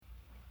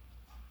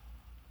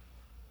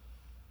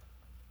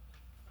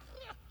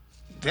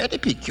Very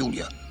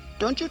peculiar,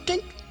 don't you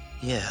think?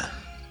 Yeah.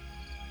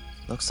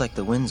 Looks like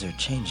the winds are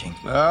changing.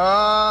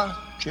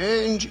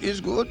 Change is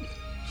good.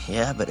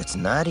 Yeah, but it's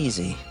not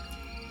easy.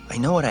 I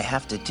know what I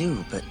have to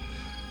do, but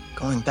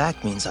going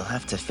back means I'll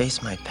have to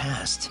face my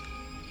past.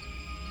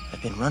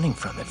 I've been running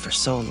from it for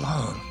so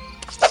long.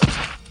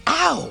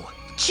 Ow!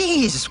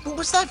 Jeez, what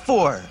was that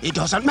for? It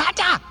doesn't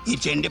matter.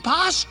 It's in the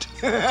past.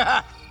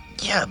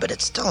 Yeah, but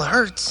it still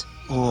hurts.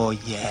 Oh,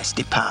 yes,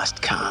 the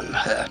past can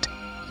hurt.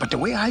 But the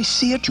way I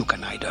see it, you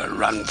can either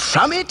run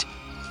from it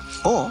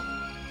or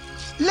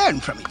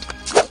learn from it.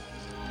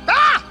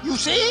 You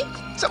see?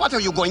 So what are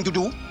you going to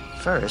do?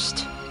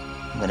 First,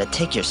 I'm gonna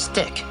take your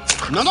stick.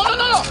 No, not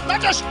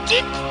a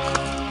stick.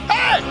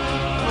 Hey,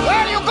 where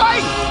are you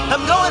going?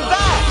 I'm going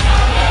back.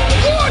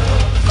 Good.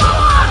 Come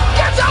on,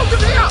 get out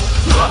of here.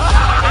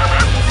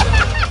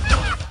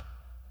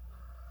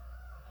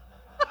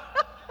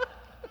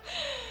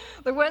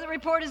 The weather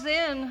report is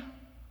in.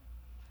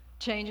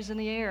 Change is in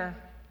the air.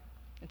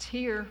 It's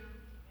here.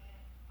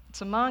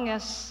 It's among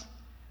us.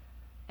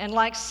 And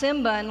like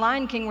Simba and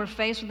Lion King, we're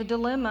faced with a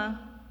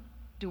dilemma.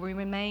 Do we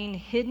remain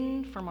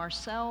hidden from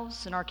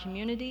ourselves and our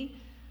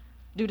community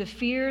due to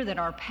fear that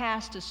our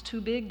past is too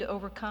big to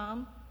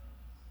overcome?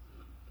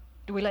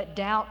 Do we let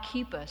doubt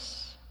keep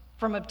us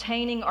from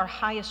obtaining our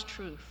highest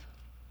truth?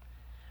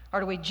 Or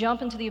do we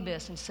jump into the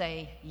abyss and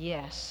say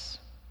yes?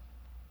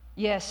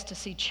 Yes to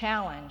see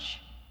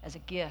challenge as a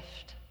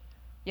gift.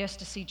 Yes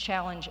to see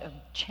challenge of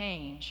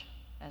change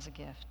as a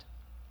gift.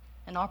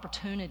 An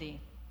opportunity,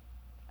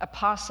 a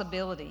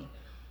possibility.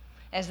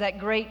 As that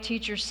great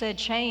teacher said,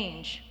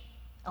 change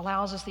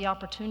allows us the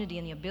opportunity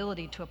and the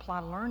ability to apply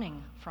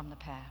learning from the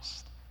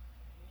past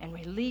and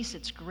release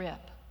its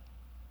grip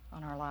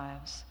on our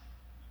lives.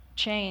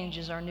 Change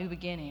is our new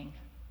beginning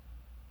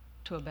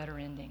to a better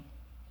ending.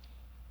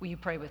 Will you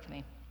pray with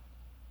me?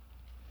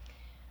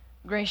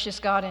 Gracious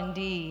God,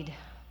 indeed,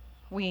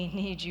 we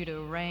need you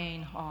to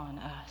rain on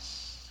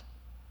us.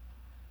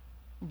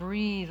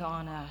 Breathe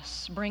on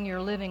us. Bring your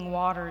living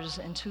waters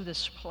into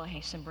this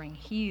place and bring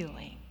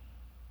healing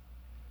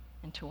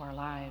into our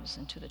lives,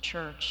 into the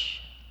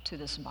church, to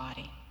this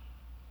body.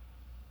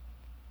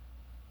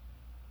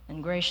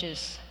 And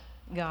gracious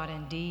God,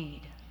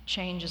 indeed,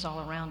 change is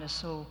all around us,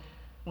 so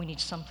we need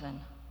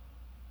someone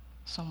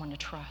to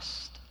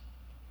trust,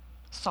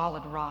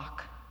 solid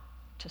rock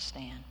to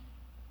stand.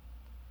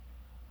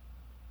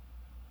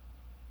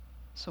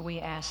 So we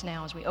ask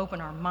now, as we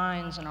open our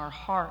minds and our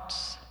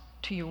hearts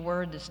to your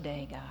word this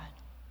day, God,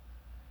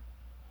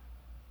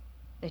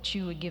 that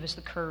you would give us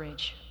the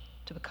courage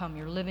to become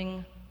your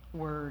living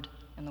word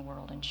in the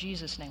world. In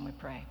Jesus' name we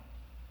pray.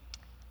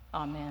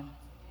 Amen.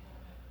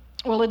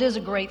 Well, it is a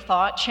great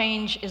thought.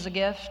 Change is a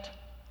gift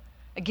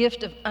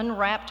of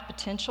unwrapped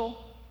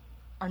potential,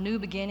 our new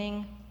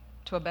beginning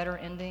to a better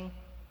ending.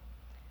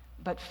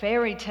 But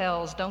fairy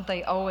tales, don't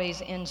they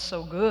always end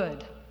so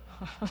good?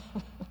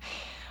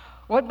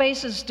 What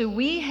basis do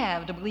we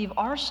have to believe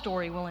our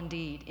story will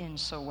indeed end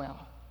so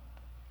well?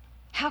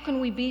 How can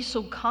we be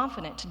so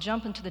confident to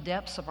jump into the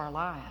depths of our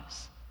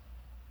lives?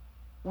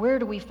 Where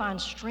do we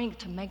find strength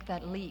to make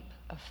that leap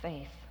of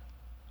faith?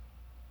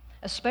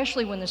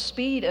 Especially when the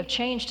speed of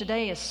change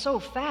today is so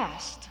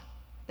fast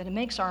that it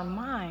makes our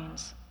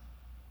minds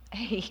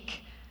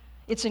ache.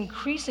 It's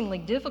increasingly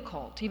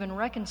difficult to even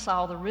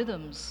reconcile the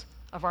rhythms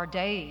of our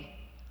day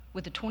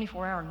with the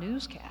 24-hour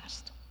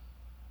newscast.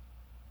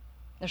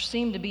 There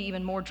seem to be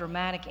even more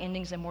dramatic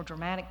endings and more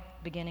dramatic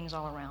beginnings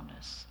all around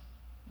us.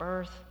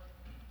 Birth,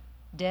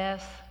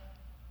 death,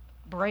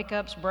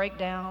 breakups,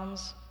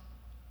 breakdowns,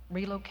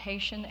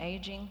 relocation,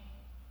 aging,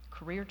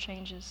 career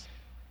changes.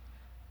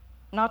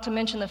 Not to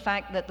mention the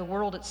fact that the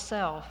world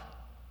itself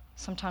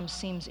sometimes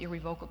seems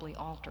irrevocably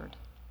altered.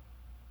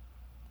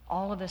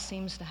 All of this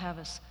seems to have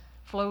us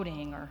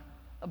floating or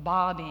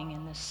bobbing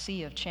in this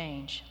sea of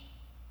change.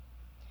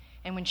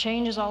 And when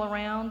change is all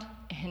around,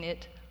 and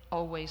it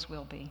always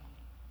will be,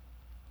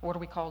 what are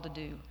we called to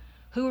do?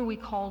 Who are we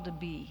called to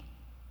be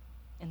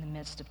in the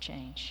midst of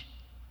change?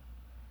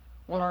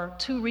 Well, our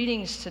two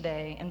readings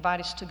today invite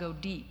us to go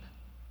deep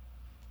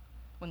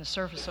when the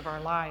surface of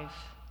our life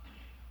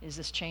is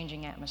this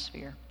changing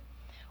atmosphere.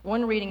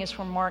 One reading is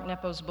from Mark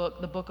Nepo's book,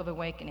 The Book of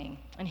Awakening,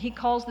 and he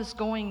calls this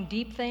going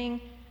deep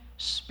thing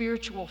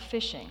spiritual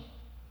fishing.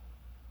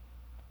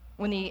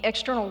 When the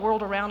external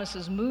world around us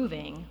is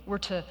moving, we're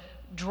to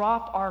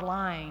drop our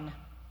line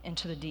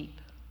into the deep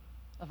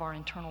of our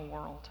internal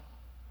world.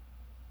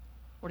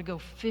 We're to go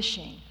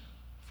fishing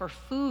for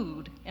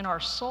food in our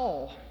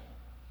soul.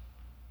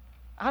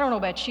 I don't know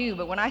about you,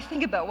 but when I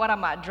think about what I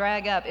might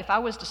drag up, if I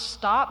was to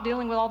stop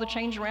dealing with all the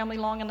change around me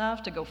long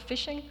enough to go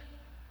fishing,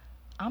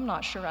 I'm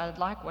not sure I'd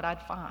like what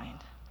I'd find.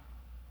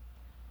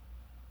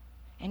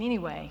 And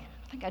anyway,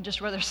 I think I'd just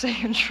rather stay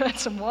and tread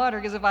some water,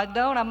 because if I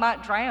don't, I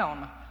might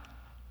drown.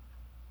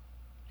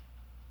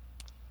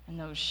 And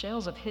those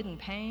shells of hidden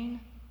pain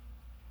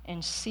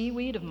and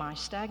seaweed of my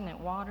stagnant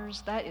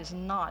waters, that is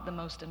not the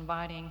most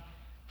inviting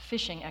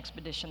fishing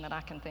expedition that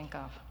I can think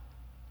of.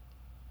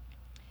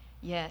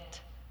 Yet,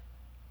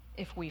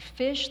 If we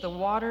fish the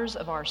waters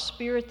of our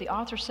spirit, the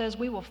author says,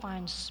 we will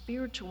find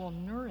spiritual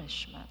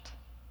nourishment.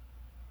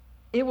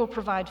 It will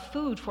provide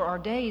food for our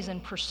days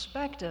and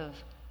perspective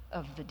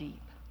of the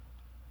deep.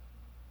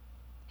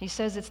 He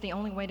says it's the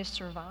only way to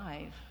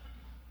survive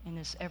in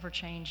this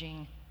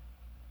ever-changing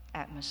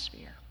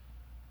atmosphere.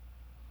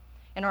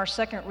 In our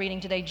second reading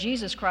today,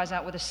 Jesus cries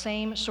out with the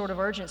same sort of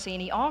urgency,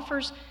 and he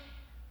offers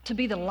to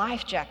be the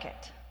life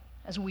jacket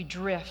as we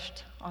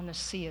drift on the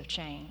sea of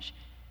change.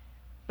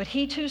 But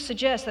he too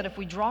suggests that if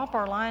we drop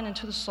our line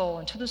into the soul,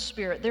 into the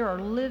spirit, there are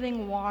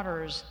living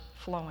waters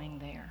flowing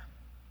there.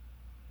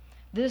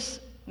 This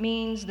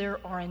means there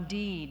are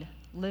indeed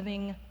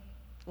living,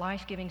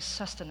 life-giving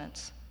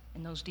sustenance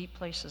in those deep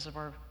places of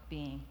our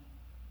being.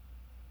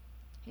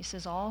 He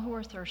says, all who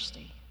are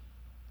thirsty,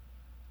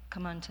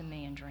 come unto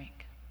me and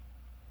drink.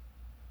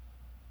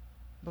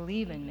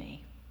 Believe in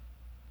me.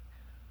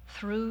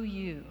 Through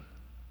you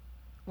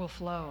will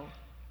flow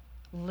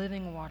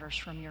living waters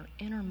from your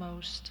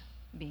innermost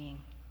being.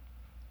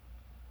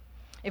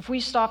 If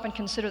we stop and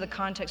consider the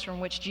context from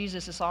which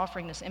Jesus is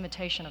offering this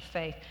imitation of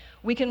faith,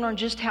 we can learn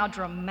just how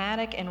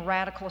dramatic and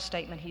radical a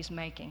statement he's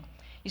making.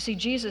 You see,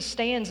 Jesus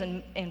stands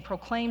and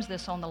proclaims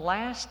this on the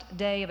last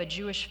day of a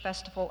Jewish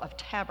festival of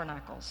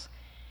tabernacles,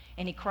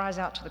 and he cries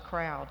out to the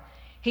crowd.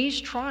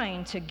 He's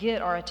trying to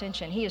get our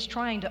attention. He is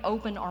trying to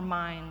open our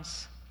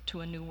minds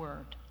to a new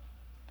word.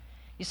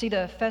 You see,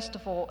 the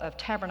Festival of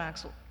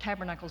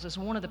Tabernacles is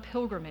one of the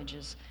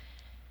pilgrimages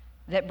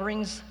that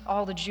brings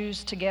all the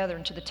Jews together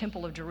into the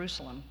Temple of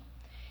Jerusalem.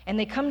 And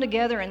they come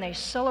together and they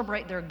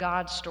celebrate their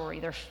God story,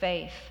 their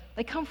faith.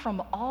 They come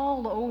from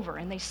all over,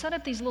 and they set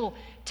up these little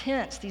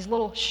tents, these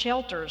little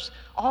shelters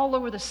all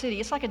over the city.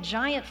 It's like a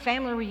giant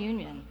family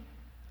reunion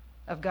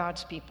of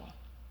God's people.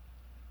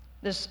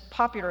 This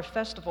popular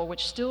festival,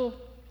 which still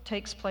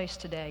takes place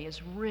today,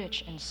 is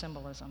rich in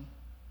symbolism.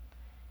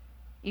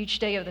 Each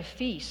day of the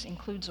feast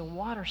includes a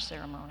water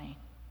ceremony.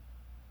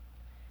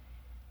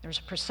 There's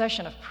a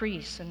procession of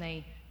priests, and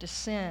they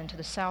descend to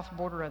the south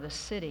border of the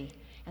city,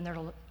 and there's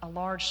a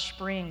large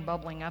spring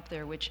bubbling up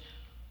there which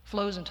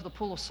flows into the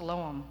pool of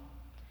Siloam.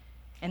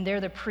 And there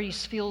the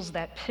priest fills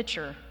that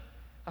pitcher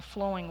of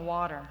flowing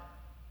water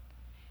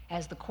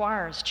as the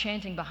choir is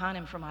chanting behind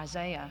him from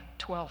Isaiah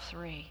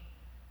 12:3.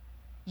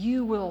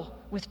 You will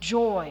with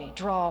joy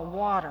draw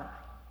water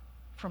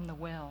from the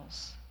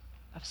wells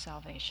of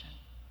salvation.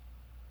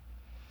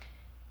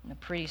 And the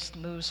priest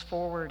moves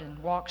forward and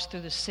walks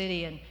through the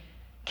city and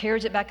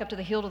carries it back up to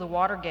the hill to the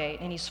water gate,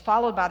 and he's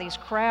followed by these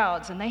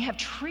crowds, and they have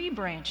tree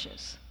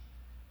branches.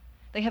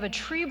 They have a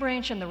tree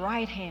branch in the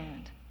right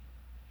hand,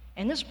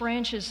 and this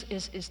branch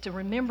is to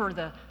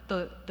remember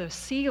the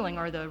ceiling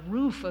or the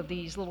roof of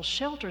these little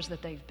shelters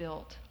that they've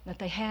built, that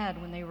they had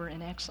when they were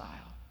in exile.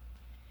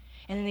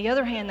 And in the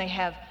other hand, they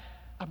have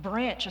a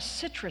branch, a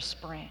citrus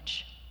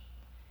branch,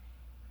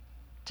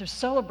 to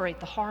celebrate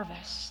the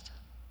harvest,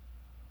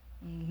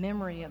 in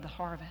memory of the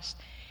harvest.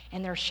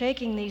 And they're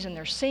shaking these and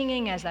they're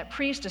singing as that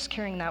priest is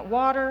carrying that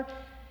water,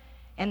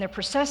 and they're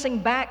processing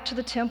back to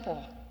the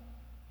temple.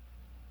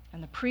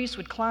 And the priest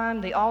would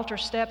climb the altar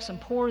steps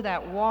and pour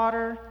that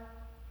water,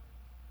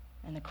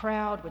 and the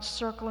crowd would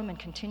circle him and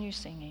continue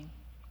singing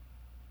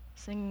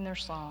their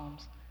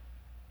psalms.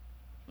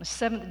 On the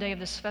seventh day of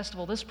this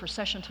festival, this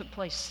procession took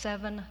place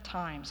 7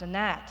 times, and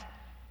that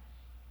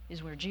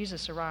is where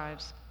Jesus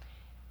arrives.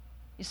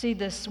 You see,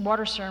 this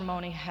water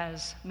ceremony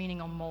has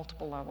meaning on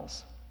multiple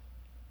levels.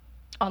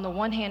 On the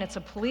one hand, it's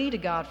a plea to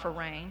God for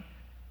rain,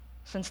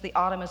 since the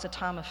autumn is a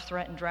time of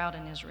threat and drought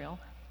in Israel.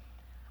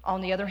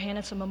 On the other hand,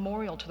 it's a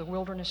memorial to the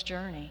wilderness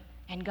journey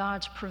and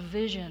God's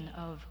provision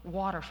of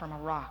water from a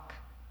rock.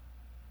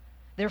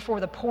 Therefore,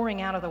 the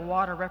pouring out of the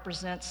water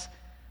represents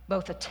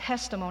both a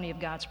testimony of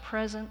God's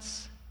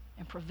presence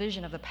and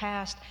provision of the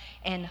past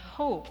and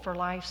hope for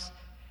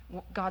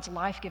God's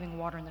life-giving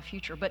water in the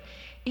future. But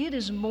it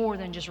is more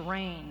than just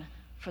rain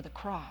for the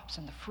crops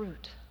and the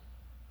fruit.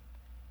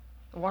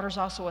 The water is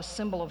also a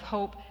symbol of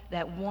hope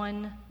that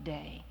one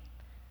day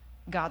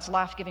God's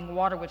life-giving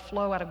water would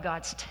flow out of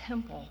God's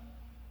temple.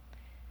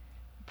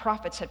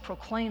 Prophets had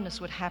proclaimed this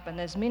would happen.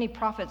 As many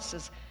prophets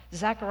as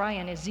Zechariah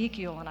and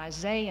Ezekiel and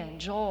Isaiah and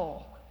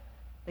Joel,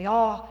 they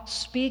all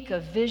speak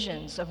of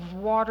visions of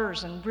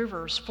waters and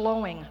rivers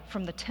flowing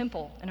from the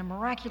temple in a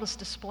miraculous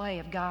display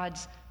of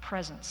God's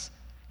presence,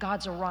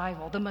 God's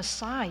arrival. The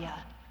Messiah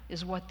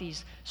is what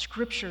these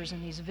scriptures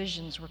and these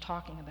visions were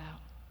talking about.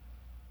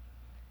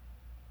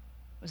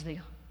 It was the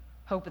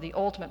hope of the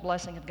ultimate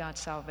blessing of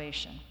God's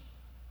salvation.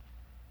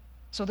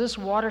 So this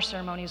water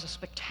ceremony is a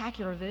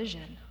spectacular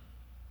vision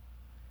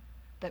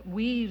that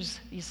weaves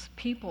these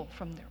people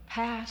from their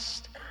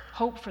past,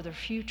 hope for their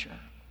future.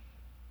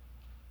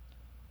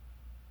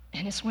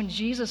 And it's when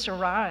Jesus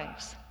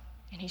arrives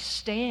and he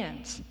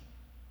stands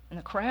in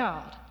the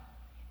crowd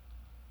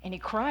and he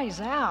cries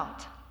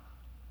out,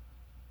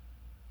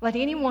 "Let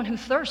anyone who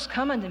thirsts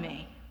come unto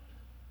me.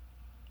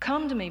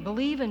 Come to me,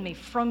 believe in me.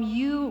 From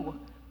you,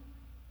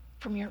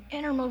 from your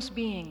innermost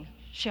being,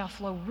 shall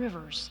flow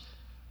rivers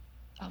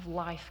of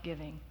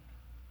life-giving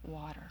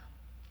water."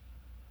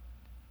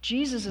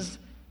 Jesus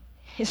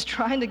is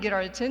trying to get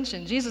our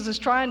attention. Jesus is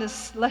trying to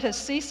let us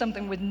see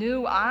something with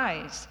new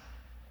eyes.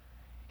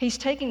 He's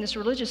taking this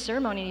religious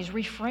ceremony and he's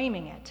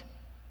reframing it.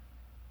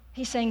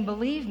 He's saying,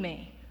 believe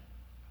me.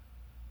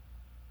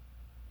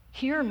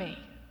 Hear me.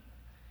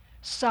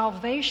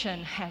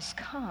 Salvation has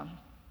come.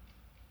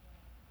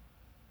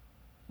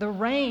 The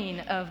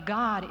reign of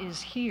God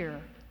is here.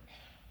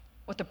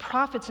 What the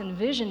prophets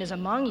envisioned is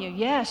among you.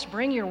 Yes,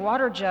 bring your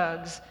water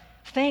jugs.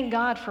 Thank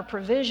God for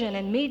provision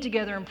and meet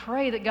together and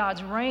pray that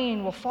God's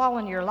reign will fall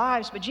in your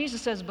lives. But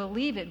Jesus says,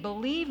 believe it.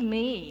 Believe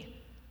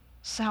me.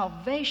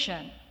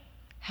 Salvation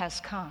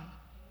has come.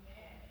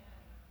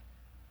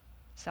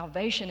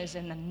 Salvation is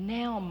in the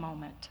now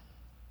moment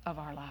of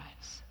our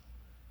lives.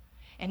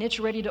 And it's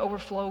ready to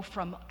overflow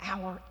from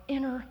our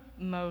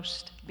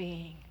innermost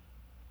being.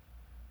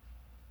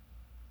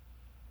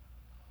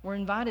 We're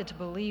invited to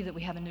believe that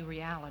we have a new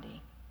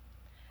reality.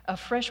 A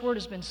fresh word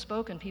has been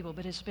spoken, people,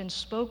 but it's been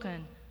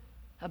spoken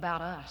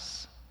about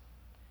us.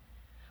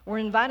 We're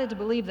invited to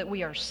believe that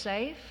we are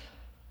safe,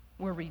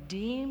 we're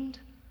redeemed,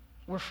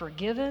 we're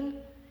forgiven,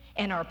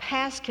 and our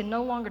past can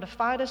no longer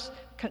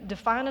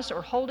define us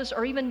or hold us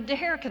or even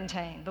dare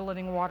contain the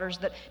living waters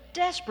that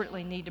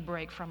desperately need to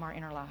break from our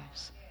inner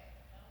lives.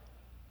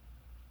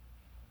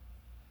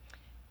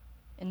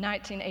 In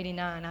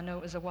 1989, I know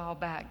it was a while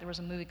back, there was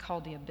a movie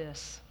called The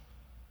Abyss.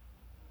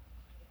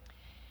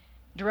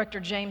 Director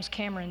James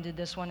Cameron did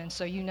this one, and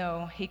so you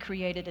know he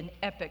created an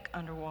epic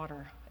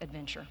underwater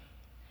adventure.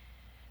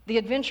 The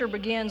adventure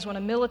begins when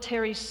a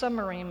military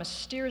submarine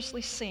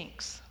mysteriously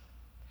sinks,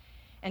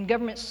 and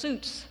government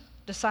suits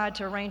decide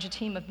to arrange a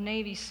team of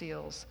Navy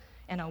SEALs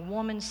and a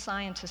woman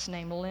scientist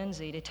named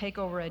Lindsay to take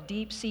over a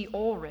deep-sea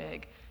oil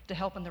rig to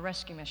help in the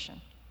rescue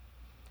mission.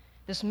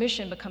 This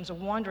mission becomes a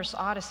wondrous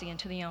odyssey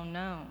into the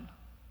unknown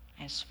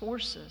as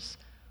forces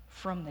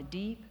from the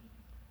deep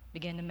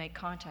begin to make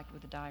contact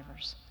with the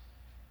divers.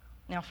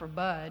 Now for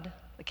Bud,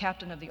 the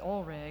captain of the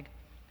oil rig,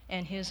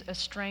 and his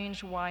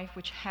estranged wife,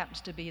 which happens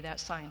to be that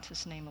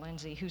scientist named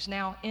Lindsay, who's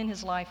now in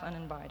his life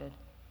uninvited,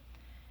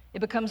 it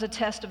becomes a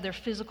test of their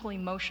physical,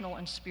 emotional,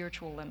 and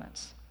spiritual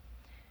limits.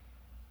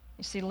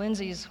 You see,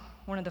 Lindsay's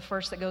one of the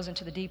first that goes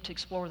into the deep to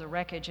explore the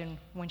wreckage, and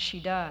when she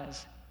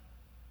does,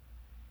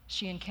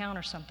 she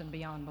encounters something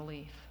beyond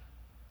belief.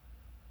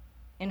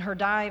 In her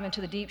dive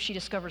into the deep, she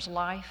discovers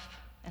life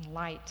and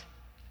light.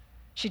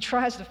 She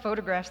tries to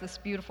photograph this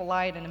beautiful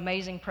light and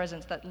amazing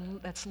presence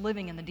that's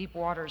living in the deep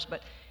waters,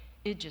 but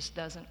it just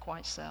doesn't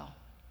quite sell.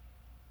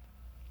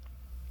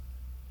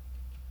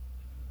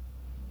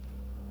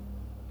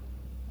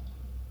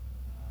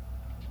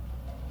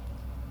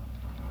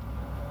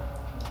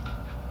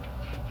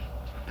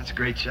 That's a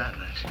great shot,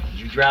 Lex. Did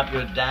you drop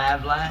your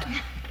dive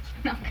line?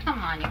 No,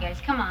 come on, you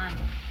guys, come on.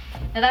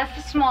 Now, that's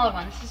the smaller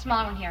one. This is the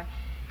smaller one here.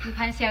 You can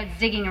kind of see how it's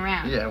zigging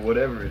around. Yeah,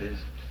 whatever it is.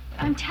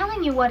 I'm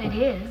telling you what it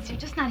is. You're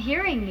just not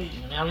hearing me.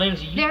 Now,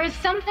 Lindsay, There is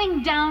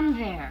something down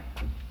there.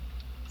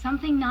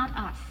 Something not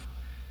us.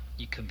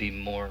 you could be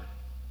more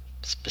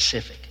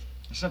specific.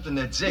 Something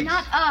that zigs.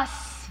 Not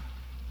us.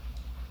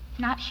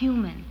 Not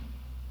human.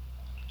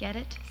 Get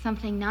it?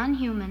 Something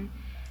non-human,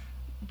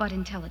 but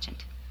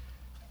intelligent.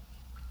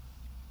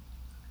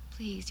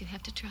 Please, you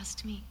have to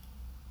trust me.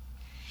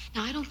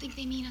 Now, I don't think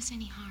they mean us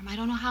any harm. I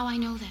don't know how I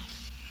know that.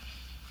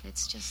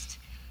 It's just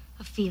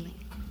a feeling.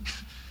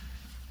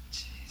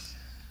 Jeez.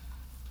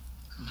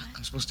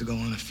 I'm supposed to go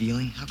on a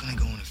feeling? How can I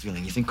go on a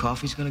feeling? You think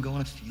coffee's gonna go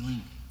on a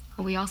feeling?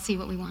 Well, we all see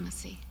what we want to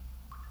see.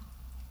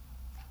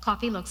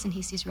 Coffee looks and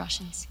he sees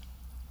Russians.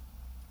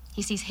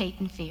 He sees hate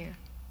and fear.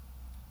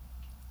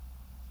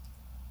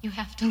 You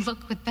have to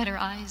look with better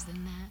eyes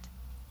than that.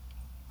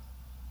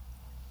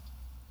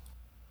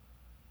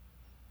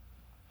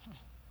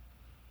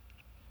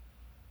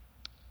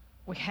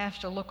 We have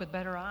to look with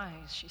better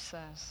eyes, she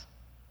says.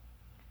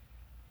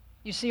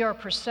 You see, our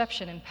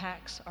perception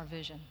impacts our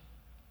vision.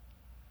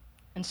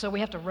 And so we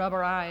have to rub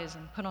our eyes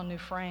and put on new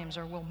frames,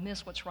 or we'll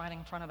miss what's right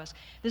in front of us.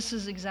 This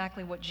is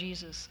exactly what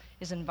Jesus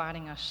is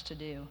inviting us to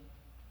do.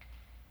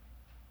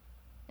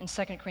 In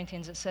 2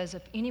 Corinthians, it says,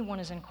 if anyone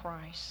is in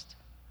Christ,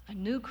 a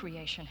new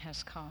creation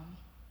has come.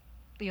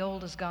 The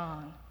old is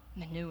gone,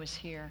 and the new is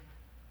here.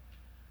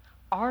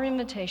 Our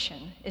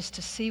invitation is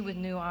to see with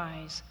new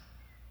eyes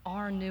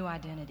our new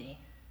identity.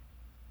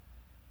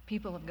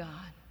 People of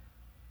God,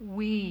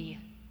 we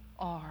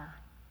are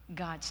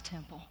God's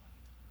temple.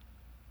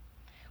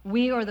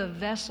 We are the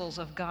vessels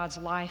of God's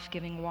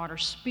life-giving water.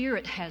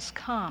 Spirit has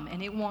come,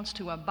 and it wants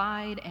to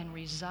abide and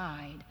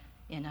reside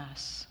in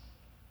us.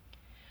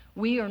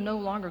 We are no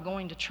longer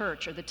going to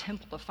church or the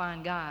temple to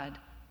find God.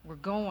 We're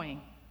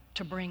going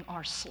to bring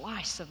our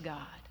slice of God.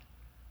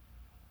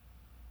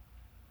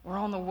 We're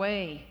on the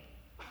way.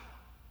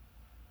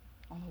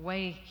 On the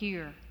way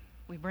here,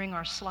 we bring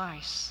our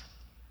slice.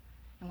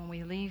 And when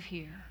we leave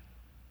here,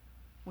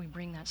 we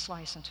bring that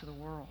slice into the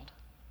world.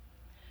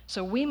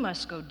 So we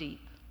must go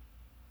deep,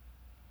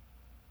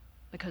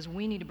 because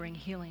we need to bring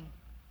healing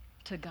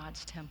to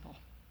God's temple,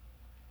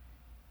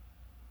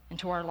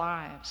 into our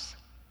lives,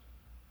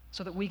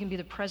 so that we can be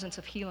the presence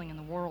of healing in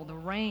the world. The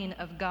reign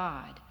of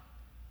God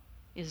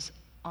is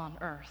on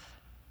earth,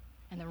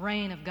 and the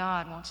reign of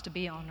God wants to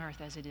be on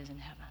earth as it is in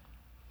heaven.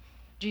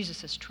 Jesus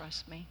says,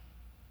 trust me,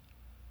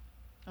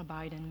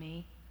 abide in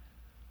me.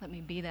 Let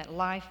me be that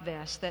life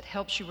vest that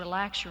helps you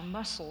relax your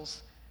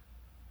muscles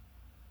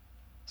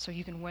so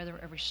you can weather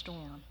every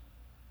storm.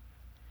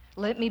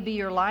 Let me be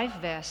your life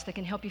vest that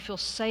can help you feel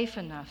safe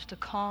enough to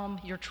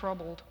calm your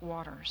troubled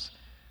waters.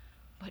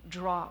 But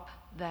drop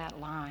that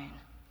line.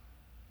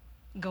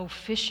 Go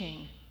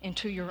fishing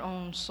into your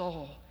own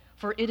soul,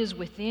 for it is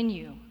within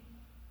you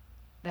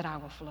that I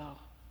will flow.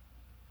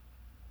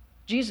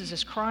 Jesus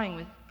is crying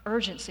with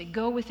urgency.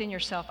 Go within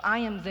yourself. I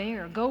am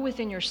there. Go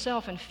within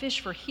yourself and fish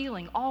for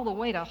healing all the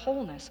way to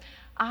wholeness.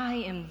 I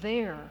am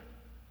there.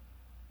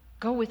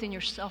 Go within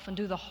yourself and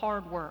do the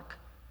hard work,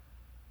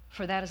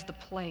 for that is the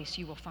place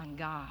you will find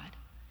God,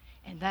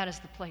 and that is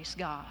the place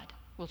God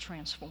will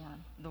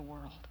transform the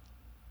world.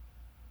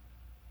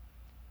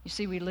 You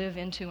see, we live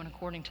into and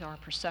according to our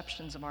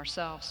perceptions of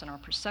ourselves, and our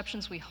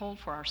perceptions we hold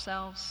for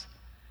ourselves,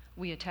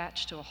 we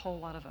attach to a whole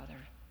lot of other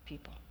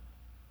people.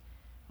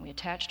 We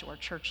attach to our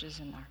churches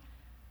and our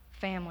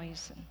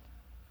families and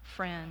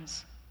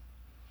friends.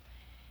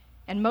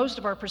 And most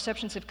of our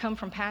perceptions have come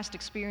from past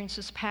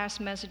experiences, past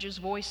messages,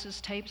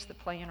 voices, tapes that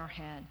play in our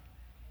head.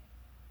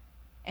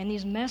 And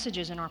these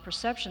messages and our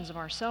perceptions of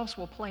ourselves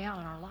will play out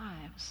in our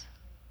lives.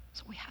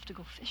 So we have to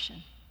go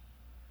fishing.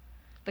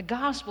 The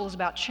gospel is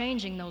about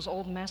changing those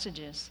old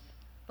messages,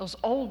 those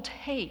old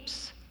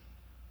tapes.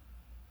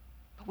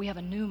 But we have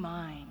a new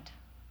mind.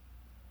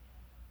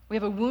 We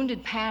have a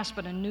wounded past,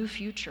 but a new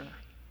future.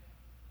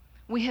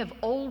 We have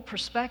old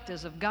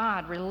perspectives of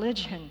God,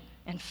 religion,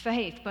 and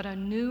faith, but a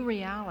new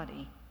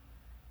reality.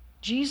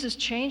 Jesus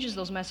changes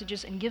those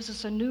messages and gives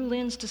us a new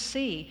lens to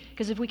see,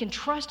 because if we can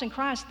trust in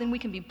Christ, then we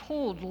can be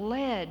pulled,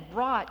 led,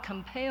 brought,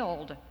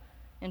 compelled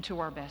into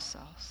our best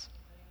selves.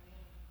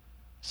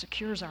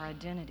 Secures our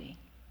identity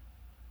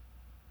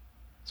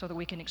so that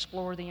we can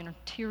explore the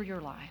interior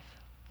life,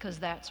 because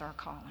that's our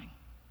calling.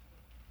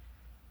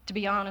 To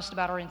be honest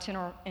about our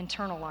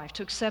internal life,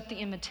 to accept the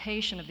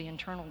invitation of the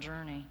internal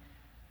journey.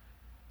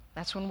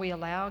 That's when we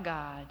allow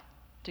God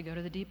to go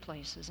to the deep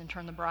places and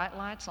turn the bright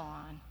lights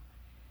on,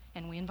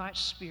 and we invite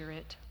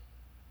Spirit.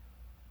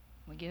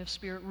 We give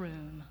Spirit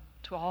room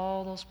to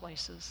all those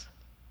places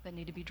that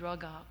need to be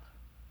drug up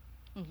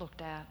and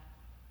looked at.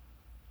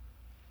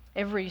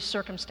 Every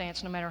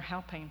circumstance, no matter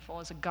how painful,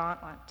 is a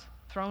gauntlet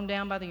thrown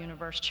down by the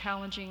universe,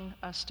 challenging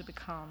us to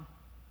become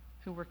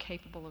who we're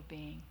capable of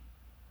being.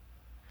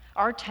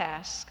 Our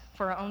task,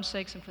 for our own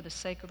sakes and for the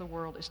sake of the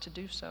world, is to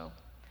do so.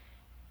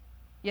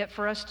 Yet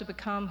for us to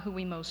become who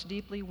we most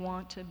deeply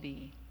want to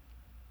be,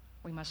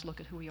 we must look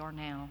at who we are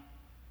now.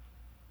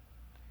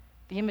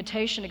 The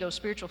invitation to go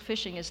spiritual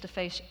fishing is to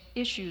face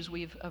issues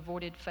we've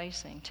avoided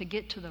facing, to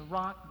get to the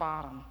rock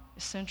bottom,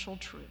 essential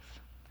truth.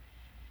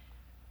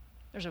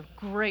 There's a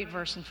great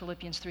verse in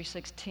Philippians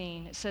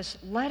 3:16. It says,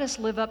 "Let us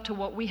live up to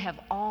what we have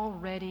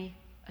already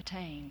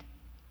attained."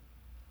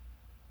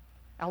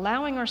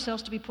 Allowing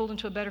ourselves to be pulled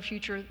into a better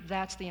future,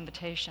 that's the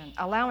invitation.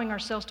 Allowing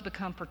ourselves to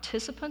become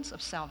participants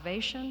of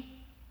salvation,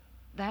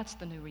 that's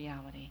the new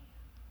reality.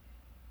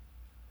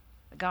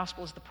 The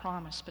gospel is the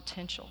promise,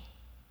 potential,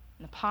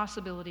 and the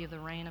possibility of the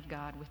reign of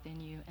God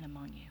within you and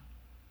among you.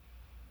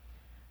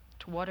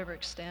 To whatever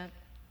extent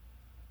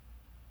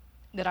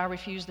that I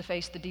refuse to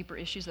face the deeper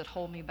issues that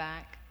hold me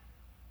back,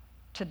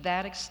 to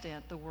that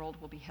extent the world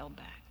will be held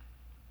back.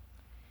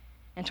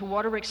 And to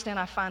whatever extent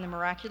I find the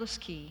miraculous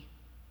key,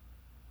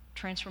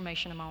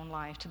 transformation in my own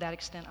life, to that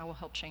extent I will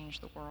help change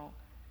the world.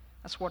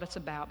 That's what it's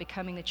about,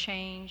 becoming the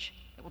change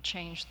that will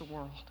change the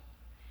world.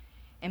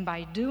 And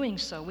by doing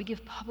so, we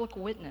give public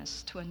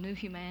witness to a new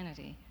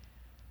humanity.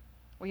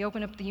 We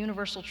open up the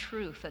universal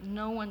truth that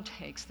no one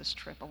takes this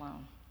trip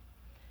alone.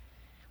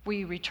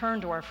 We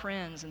return to our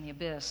friends in the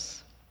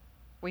abyss.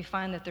 We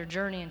find that their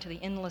journey into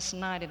the endless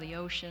night of the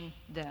ocean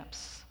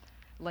depths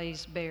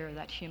lays bare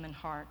that human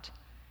heart.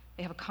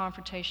 They have a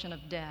confrontation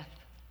of death,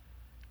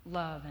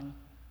 love, and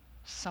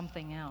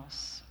something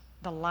else,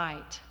 the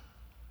light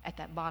at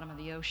that bottom of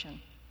the ocean,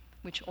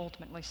 which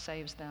ultimately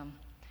saves them.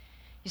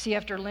 You see,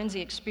 after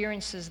Lindsay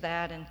experiences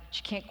that and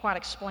she can't quite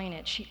explain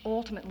it, she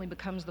ultimately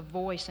becomes the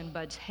voice in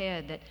Bud's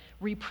head that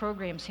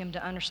reprograms him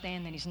to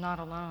understand that he's not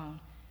alone.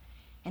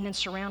 And then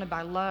surrounded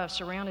by love,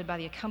 surrounded by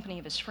the company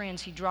of his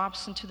friends, he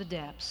drops into the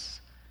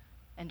depths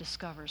and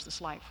discovers this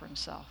light for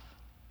himself.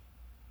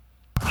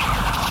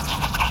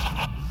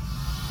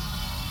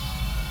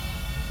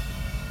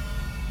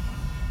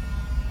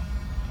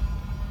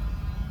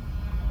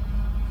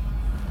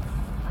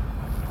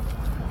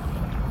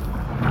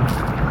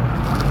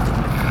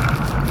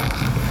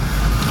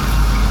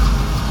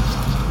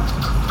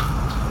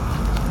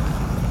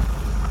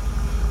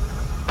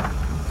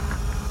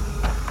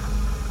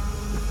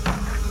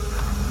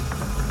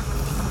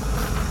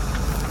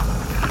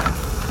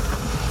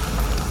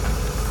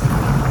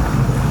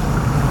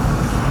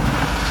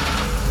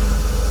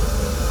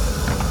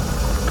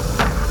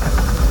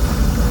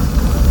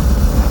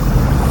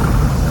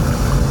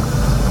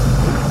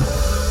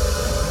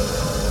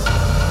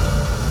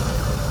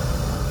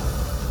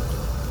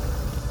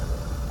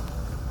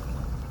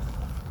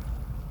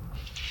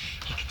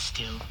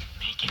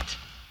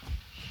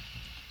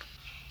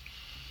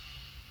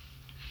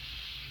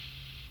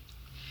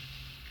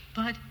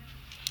 Bud.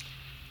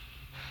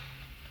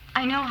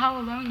 I know how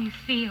alone you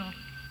feel.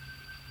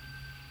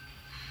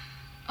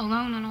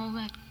 Alone in all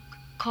that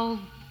cold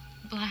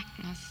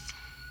blackness.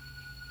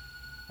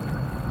 But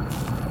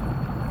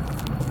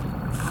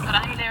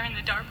I'm there in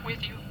the dark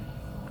with you.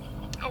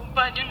 Oh,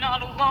 Bud, you're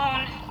not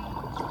alone.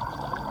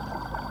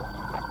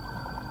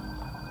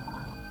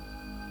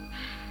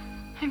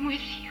 I'm with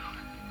you.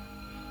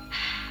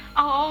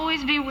 I'll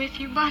always be with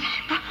you, Bud.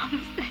 I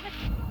promise that.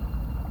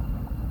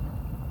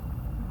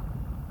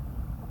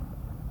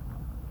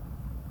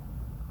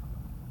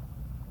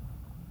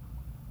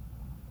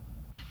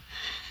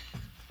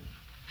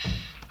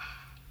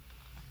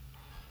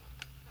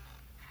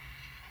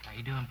 How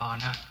you doing,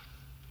 partner?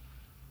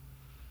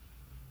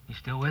 You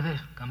still with us?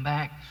 Come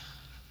back.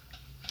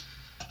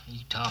 You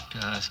talk to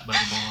us, buddy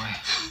boy.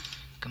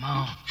 Come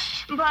on.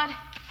 Bud.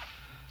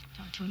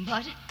 Talk to him,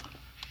 Bud.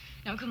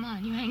 Now, come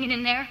on. You hanging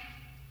in there?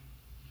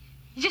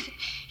 You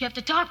have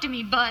to talk to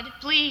me, Bud,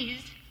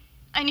 please.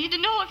 I need to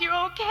know if you're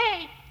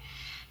okay.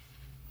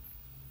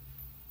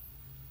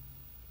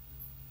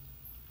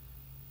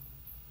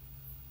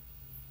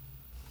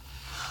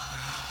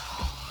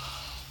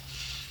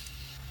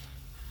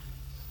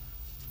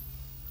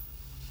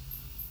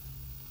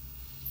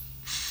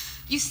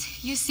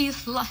 You see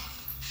light.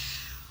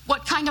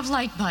 What kind of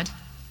light, Bud?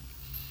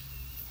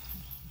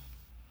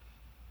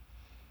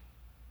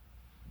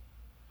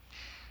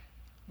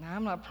 Now,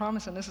 I'm not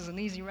promising this is an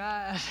easy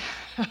ride.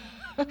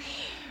 But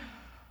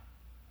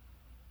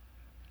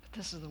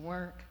this is the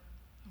work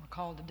we're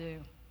called to do.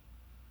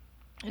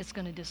 It's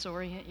going to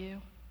disorient you.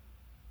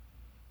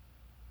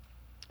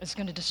 It's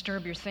going to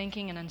disturb your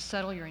thinking and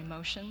unsettle your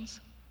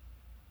emotions.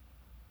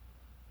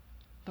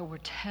 But we're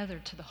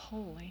tethered to the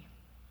holy.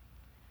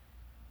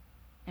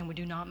 And we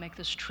do not make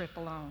this trip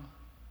alone.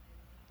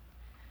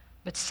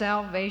 But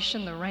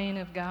salvation, the reign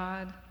of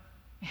God,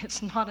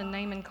 it's not a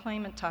name and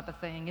claim it type of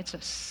thing. It's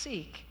a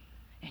seek,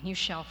 and you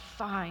shall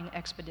find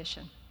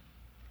expedition.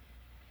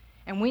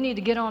 And we need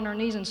to get on our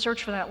knees and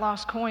search for that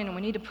lost coin, and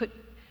we need to put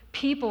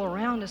people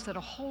around us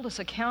that'll hold us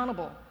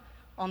accountable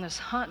on this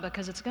hunt,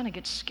 because it's going to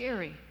get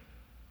scary.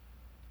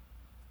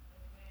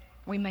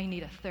 We may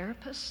need a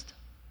therapist,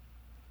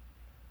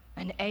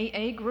 an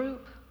AA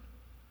group,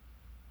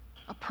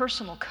 a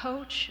personal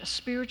coach, a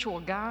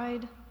spiritual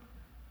guide,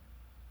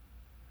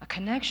 a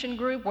connection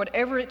group,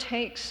 whatever it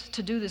takes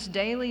to do this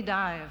daily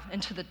dive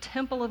into the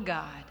temple of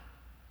God.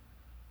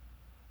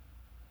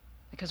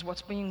 Because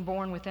what's being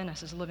born within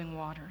us is living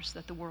waters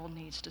that the world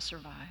needs to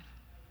survive.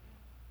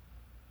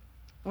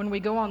 When we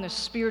go on this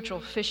spiritual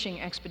fishing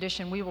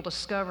expedition, we will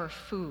discover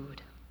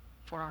food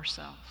for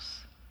ourselves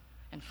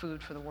and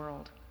food for the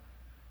world.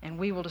 And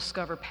we will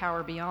discover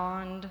power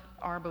beyond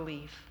our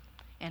belief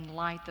and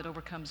light that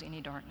overcomes any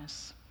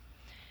darkness.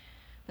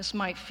 This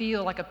might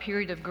feel like a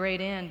period of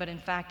great end, but in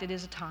fact it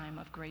is a time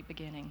of great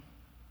beginning.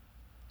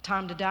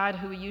 Time to die to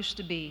who we used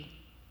to be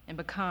and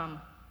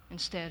become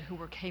instead who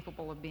we're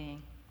capable of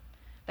being.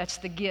 That's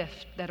the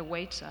gift that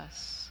awaits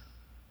us.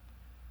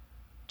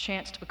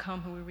 Chance to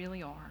become who we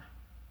really are.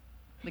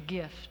 The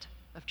gift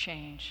of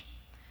change.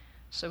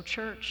 So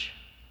church,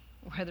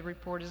 where the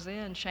report is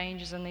in,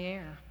 change is in the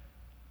air.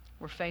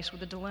 We're faced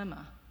with a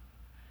dilemma.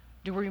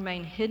 Do we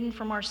remain hidden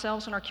from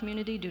ourselves and our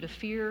community due to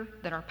fear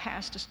that our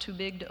past is too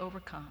big to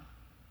overcome?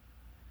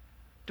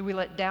 Do we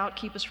let doubt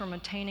keep us from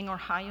attaining our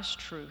highest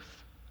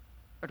truth?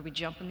 Or do we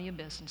jump in the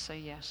abyss and say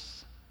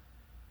yes?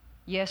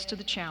 Yes to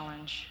the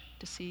challenge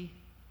to see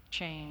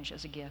change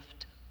as a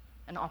gift,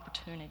 an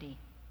opportunity,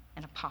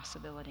 and a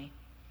possibility.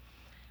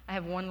 I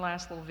have one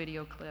last little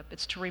video clip.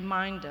 It's to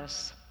remind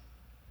us,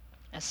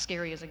 as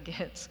scary as it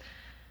gets,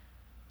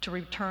 to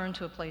return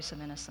to a place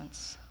of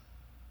innocence.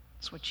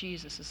 That's what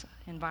Jesus is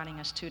inviting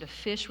us to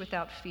fish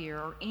without fear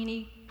or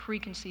any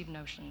preconceived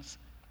notions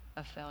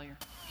of failure.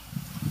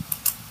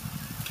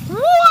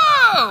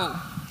 Whoa!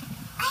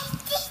 I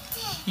did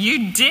it.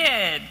 You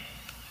did.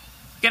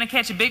 Gonna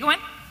catch a big one?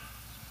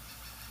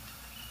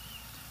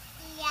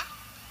 Yeah.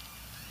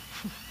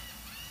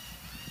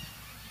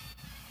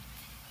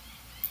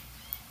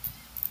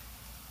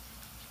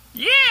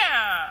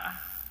 Yeah!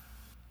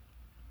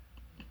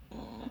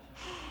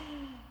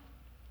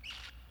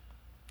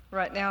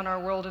 Right now in our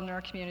world, in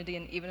our community,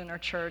 and even in our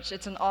church,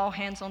 it's an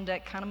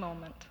all-hands-on-deck kind of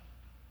moment.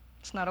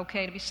 It's not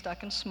okay to be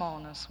stuck in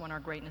smallness when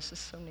our greatness is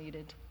so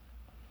needed.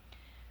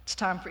 It's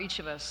time for each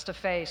of us to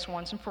face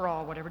once and for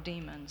all whatever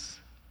demons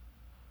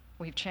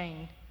we've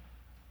chained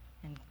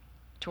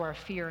to our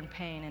fear and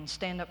pain and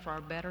stand up for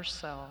our better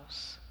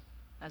selves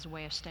as a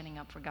way of standing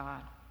up for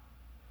God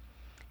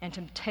and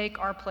to take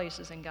our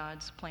places in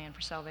God's plan for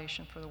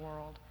salvation for the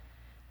world.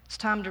 It's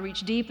time to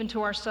reach deep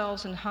into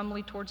ourselves and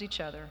humbly towards each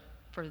other.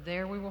 For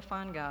there we will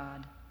find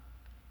God,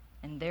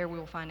 and there we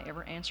will find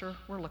every answer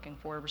we're looking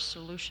for, every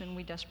solution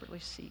we desperately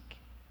seek.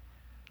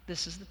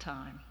 This is the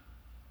time,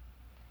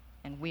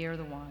 and we are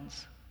the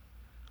ones.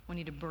 We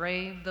need to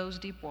brave those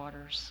deep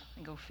waters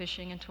and go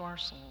fishing into our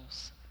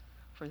souls,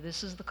 for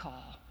this is the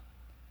call.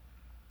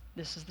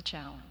 This is the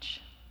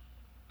challenge.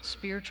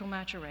 Spiritual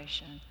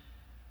maturation,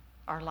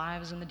 our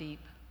lives in the deep.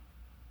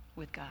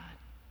 with God.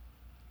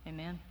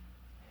 Amen?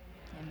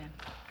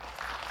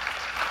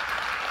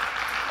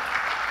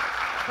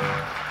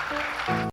 Amen.